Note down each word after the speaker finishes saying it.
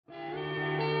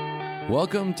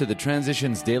Welcome to the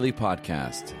Transitions Daily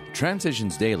podcast.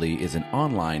 Transitions Daily is an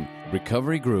online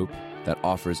recovery group that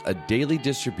offers a daily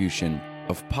distribution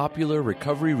of popular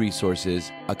recovery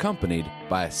resources accompanied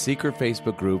by a secret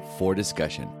Facebook group for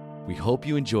discussion. We hope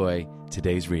you enjoy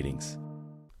today's readings.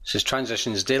 This is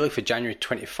Transitions Daily for January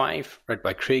 25, read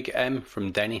by Craig M.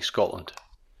 from Denny, Scotland.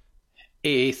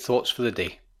 AA Thoughts for the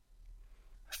Day.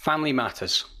 Family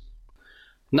matters.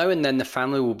 Now and then the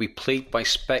family will be plagued by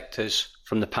spectres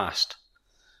from the past.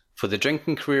 For the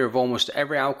drinking career of almost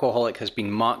every alcoholic has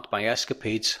been marked by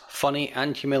escapades, funny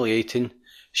and humiliating,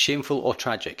 shameful or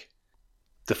tragic.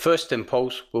 The first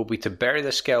impulse will be to bury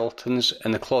the skeletons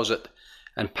in the closet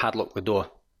and padlock the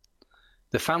door.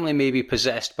 The family may be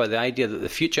possessed by the idea that the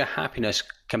future happiness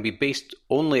can be based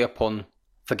only upon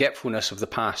forgetfulness of the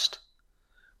past.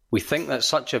 We think that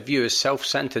such a view is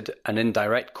self-centered and in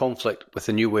direct conflict with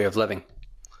the new way of living.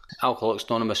 Alcoholics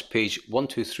Anonymous, page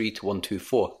 123 to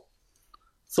 124.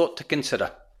 Thought to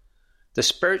consider. The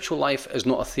spiritual life is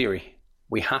not a theory.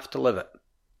 We have to live it.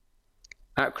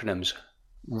 Acronyms.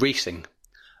 RACING.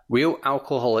 Real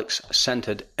alcoholics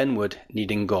centered inward,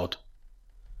 needing God.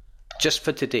 Just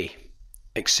for today.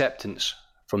 Acceptance.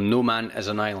 From No Man is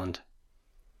an Island.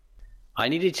 I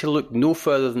needed to look no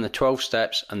further than the 12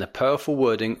 steps and the powerful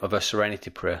wording of a serenity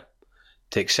prayer.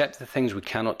 To accept the things we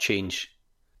cannot change.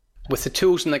 With the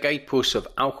tools and the guideposts of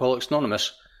Alcoholics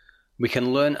Anonymous, we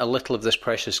can learn a little of this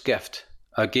precious gift,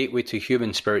 our gateway to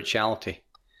human spirituality.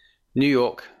 New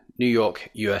York,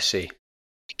 USA.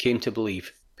 Came to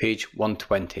Believe, page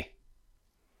 120.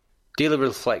 Daily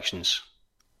Reflections.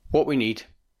 What we need,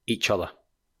 each other.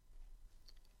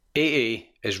 AA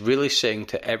is really saying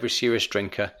to every serious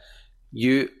drinker,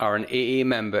 you are an AA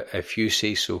member if you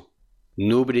say so.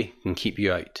 Nobody can keep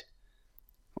you out.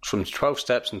 From 12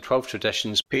 Steps and 12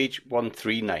 Traditions, page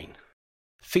 139.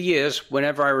 For years,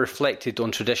 whenever I reflected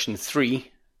on Tradition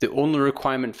 3, the only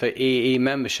requirement for AA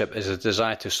membership is a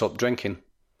desire to stop drinking.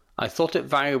 I thought it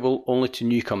valuable only to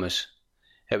newcomers.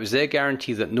 It was their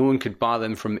guarantee that no one could bar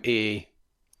them from AA.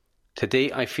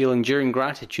 Today, I feel enduring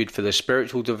gratitude for the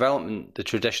spiritual development the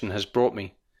tradition has brought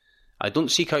me. I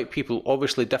don't seek out people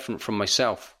obviously different from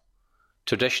myself.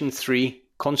 Tradition 3,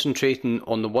 concentrating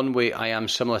on the one way I am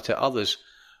similar to others,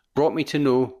 brought me to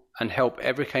know and help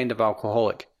every kind of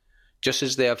alcoholic, just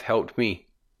as they have helped me.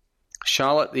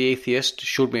 Charlotte the atheist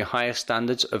showed me higher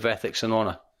standards of ethics and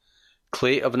honour.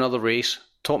 Clay of another race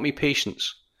taught me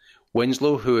patience.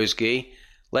 Winslow, who is gay,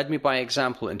 led me by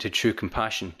example into true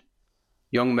compassion.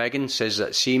 Young Megan says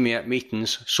that seeing me at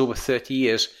meetings, sober 30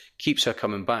 years, keeps her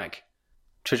coming back.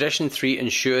 Tradition 3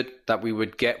 ensured that we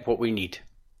would get what we need,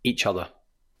 each other.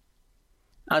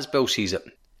 As Bill sees it,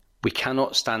 we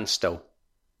cannot stand still.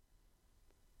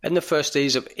 In the first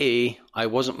days of AA, I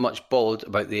wasn't much bothered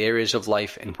about the areas of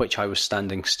life in which I was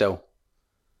standing still.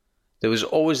 There was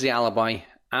always the alibi.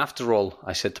 After all,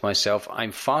 I said to myself,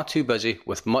 I'm far too busy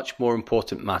with much more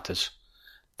important matters.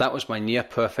 That was my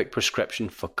near-perfect prescription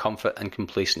for comfort and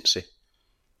complacency.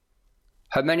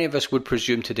 How many of us would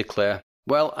presume to declare,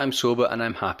 well, I'm sober and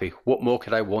I'm happy. What more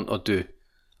could I want or do?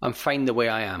 I'm fine the way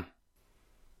I am.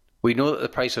 We know that the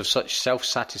price of such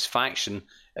self-satisfaction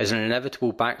is an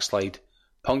inevitable backslide,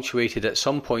 punctuated at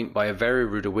some point by a very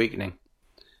rude awakening.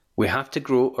 We have to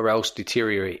grow or else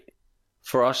deteriorate.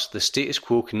 For us, the status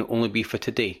quo can only be for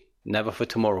today, never for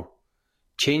tomorrow.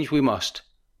 Change we must.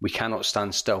 We cannot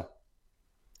stand still.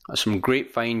 That's from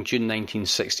Grapevine, June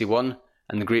 1961,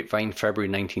 and the Grapevine, February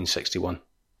 1961.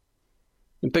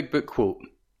 The Big Book quote.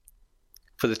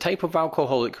 For the type of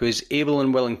alcoholic who is able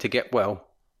and willing to get well,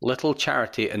 little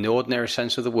charity in the ordinary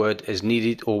sense of the word is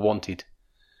needed or wanted.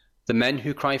 The men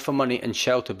who cry for money and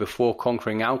shelter before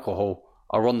conquering alcohol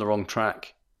are on the wrong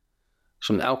track.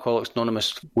 From Alcoholics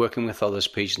Anonymous, Working with Others,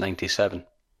 page 97.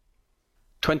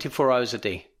 24 hours a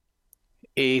day.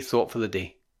 AA Thought for the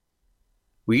Day.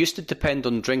 We used to depend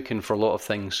on drinking for a lot of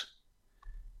things.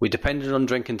 We depended on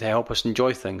drinking to help us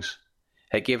enjoy things.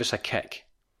 It gave us a kick.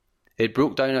 It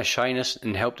broke down our shyness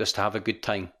and helped us to have a good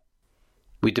time.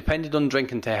 We depended on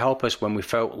drinking to help us when we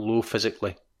felt low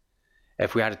physically.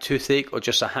 If we had a toothache or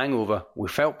just a hangover, we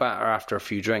felt better after a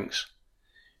few drinks.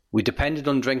 We depended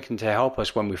on drinking to help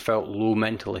us when we felt low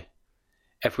mentally.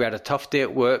 If we had a tough day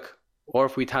at work, or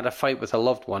if we'd had a fight with a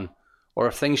loved one, or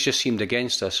if things just seemed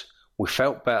against us, we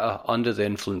felt better under the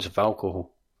influence of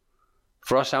alcohol.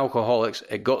 For us alcoholics,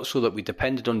 it got so that we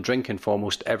depended on drinking for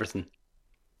almost everything.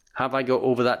 Have I got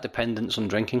over that dependence on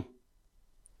drinking?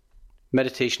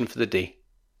 Meditation for the day.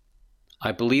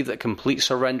 I believe that complete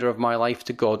surrender of my life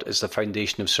to God is the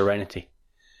foundation of serenity.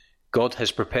 God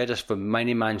has prepared us for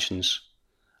many mansions.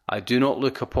 I do not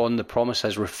look upon the promise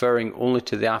as referring only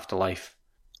to the afterlife.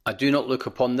 I do not look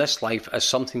upon this life as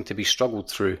something to be struggled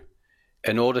through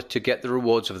in order to get the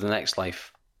rewards of the next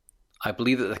life. I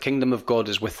believe that the kingdom of God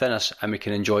is within us and we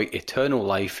can enjoy eternal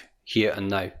life here and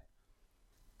now.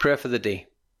 Prayer for the day.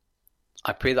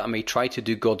 I pray that I may try to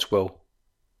do God's will.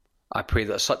 I pray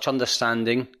that such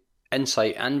understanding,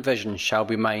 insight and vision shall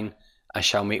be mine as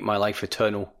shall make my life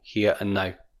eternal here and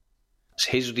now. It's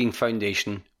Hazeldean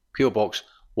Foundation, PO Box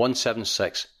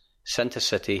 176, Centre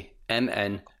City,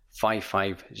 MN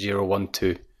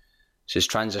 55012. This is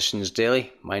Transitions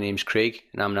Daily. My name's Craig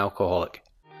and I'm an alcoholic.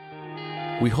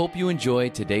 We hope you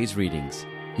enjoyed today's readings.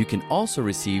 You can also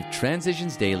receive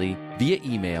Transitions Daily via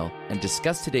email and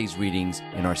discuss today's readings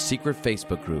in our secret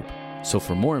Facebook group. So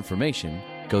for more information,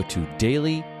 go to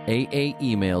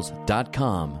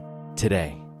dailyaaemails.com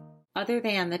today. Other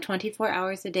than the 24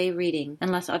 hours a day reading,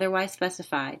 unless otherwise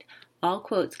specified, all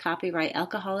quotes copyright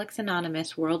Alcoholics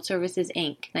Anonymous World Services,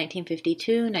 Inc.,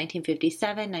 1952,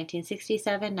 1957,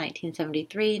 1967,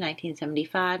 1973,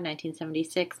 1975,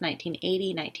 1976,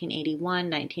 1980, 1981,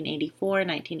 1984,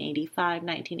 1985,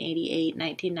 1988,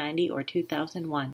 1990, or 2001.